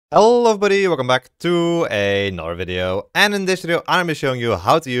Hello everybody, welcome back to another video, and in this video I'm going to be showing you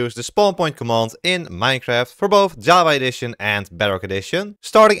how to use the spawnpoint command in Minecraft for both Java Edition and Bedrock Edition,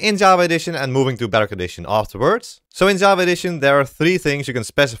 starting in Java Edition and moving to Bedrock Edition afterwards. So in Java Edition there are three things you can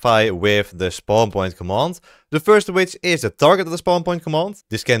specify with the spawnpoint command, the first of which is the target of the spawnpoint command.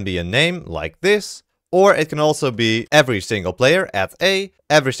 This can be a name like this, or it can also be every single player at A,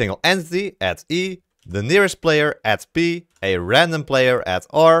 every single entity at E, the nearest player at P, a random player at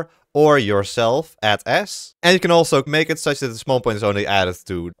R, or yourself at S. And you can also make it such that the spawn point is only added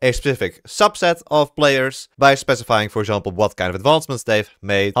to a specific subset of players by specifying, for example, what kind of advancements they've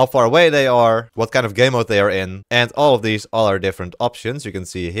made, how far away they are, what kind of game mode they are in, and all of these other different options you can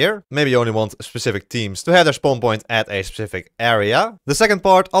see here. Maybe you only want specific teams to have their spawn point at a specific area. The second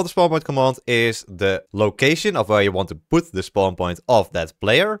part of the spawn point command is the location of where you want to put the spawn point of that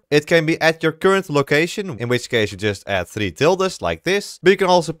player. It can be at your current location, in which case you just add 3 tildes like this, but you can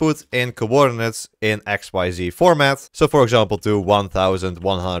also put in coordinates in XYZ format. So for example to 1000,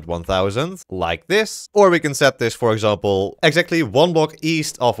 100, 1000 like this. Or we can set this, for example, exactly 1 block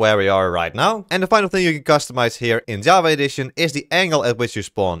east of where we are right now. And the final thing you can customize here in Java Edition is the angle at which you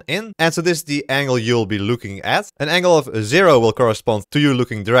spawn in. And so this is the angle you'll be looking at. An angle of 0 will correspond to you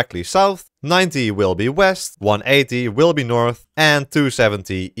looking directly south. 90 will be west, 180 will be north, and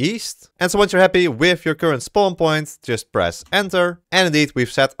 270 east. And so once you're happy with your current spawn point, just press enter. And indeed,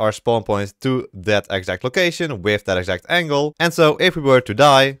 we've set our spawn point to that exact location with that exact angle. And so if we were to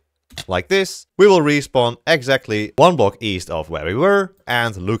die, like this, we will respawn exactly 1 block east of where we were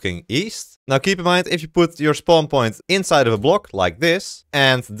and looking east. Now keep in mind, if you put your spawn point inside of a block like this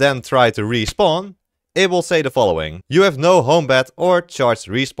and then try to respawn, it will say the following: you have no home bed or charged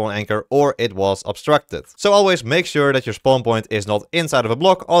respawn anchor, or it was obstructed. So always make sure that your spawn point is not inside of a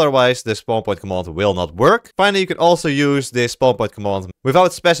block, otherwise the spawn point command will not work. Finally, you can also use this spawn point command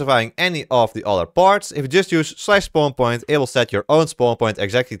without specifying any of the other parts. If you just use /spawn point, it will set your own spawn point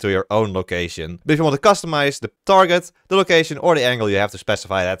exactly to your own location. But if you want to customize the target, the location, or the angle, you have to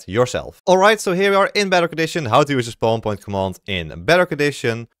specify that yourself. Alright, so here we are in Bedrock Edition, how to use the spawn point command in Bedrock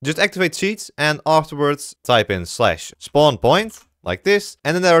Edition. Just activate cheats and afterwards type in /spawnpoint like this,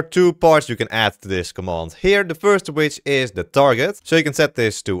 and then there are 2 parts you can add to this command here. The first of which is the target. So you can set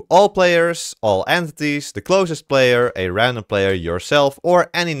this to all players, all entities, the closest player, a random player, yourself,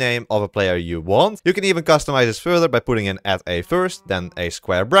 or any name of a player you want. You can even customize this further by putting in at a first, then a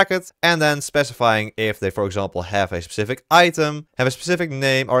square bracket, and then specifying if they, for example, have a specific item, have a specific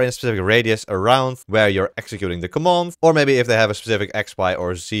name, or in a specific radius around where you're executing the command, or maybe if they have a specific X, Y,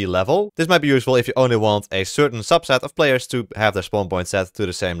 or Z level. This might be useful if you only want a certain subset of players to have their spawn point set to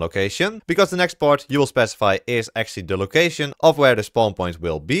the same location, because the next part you will specify is actually the location of where the spawn point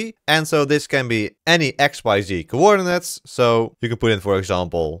will be. And so this can be any XYZ coordinates, so you can put in, for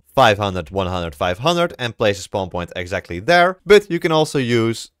example, 500, 100, 500 and place a spawn point exactly there. But you can also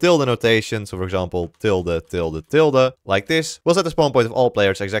use tilde notation, so for example tilde, tilde, tilde like this will set the spawn point of all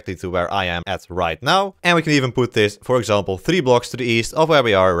players exactly to where I am at right now. And we can even put this, for example, 3 blocks to the east of where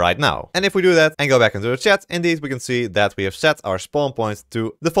we are right now. And if we do that and go back into the chat, indeed we can see that we have set our spawn point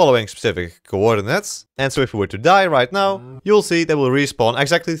to the following specific coordinates. And so if we were to die right now, you'll see that we'll respawn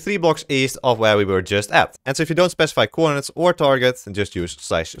exactly 3 blocks east of where we were just at. And so if you don't specify coordinates or target and just use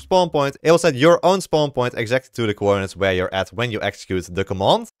 /spawnpoint, it will set your own spawn point exactly to the coordinates where you're at when you execute the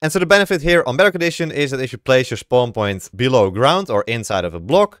command. And so the benefit here on Bedrock Edition is that if you place your spawn point below ground or inside of a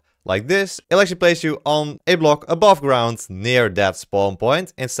block, like this, it'll actually place you on a block above ground near that spawn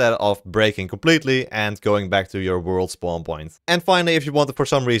point instead of breaking completely and going back to your world spawn point. And finally, if you want to for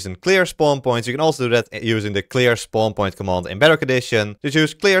some reason clear spawn points, you can also do that using the clear spawn point command in Bedrock Edition. Just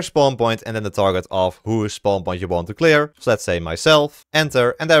use clear spawn point and then the target of whose spawn point you want to clear. So let's say myself,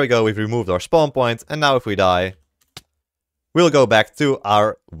 enter, and there we go, we've removed our spawn point. And now if we die, we'll go back to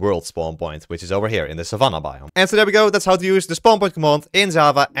our world spawn point, which is over here in the Savannah biome. And so there we go, that's how to use the spawn point command in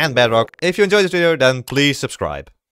Java and Bedrock. If you enjoyed this video, then please subscribe.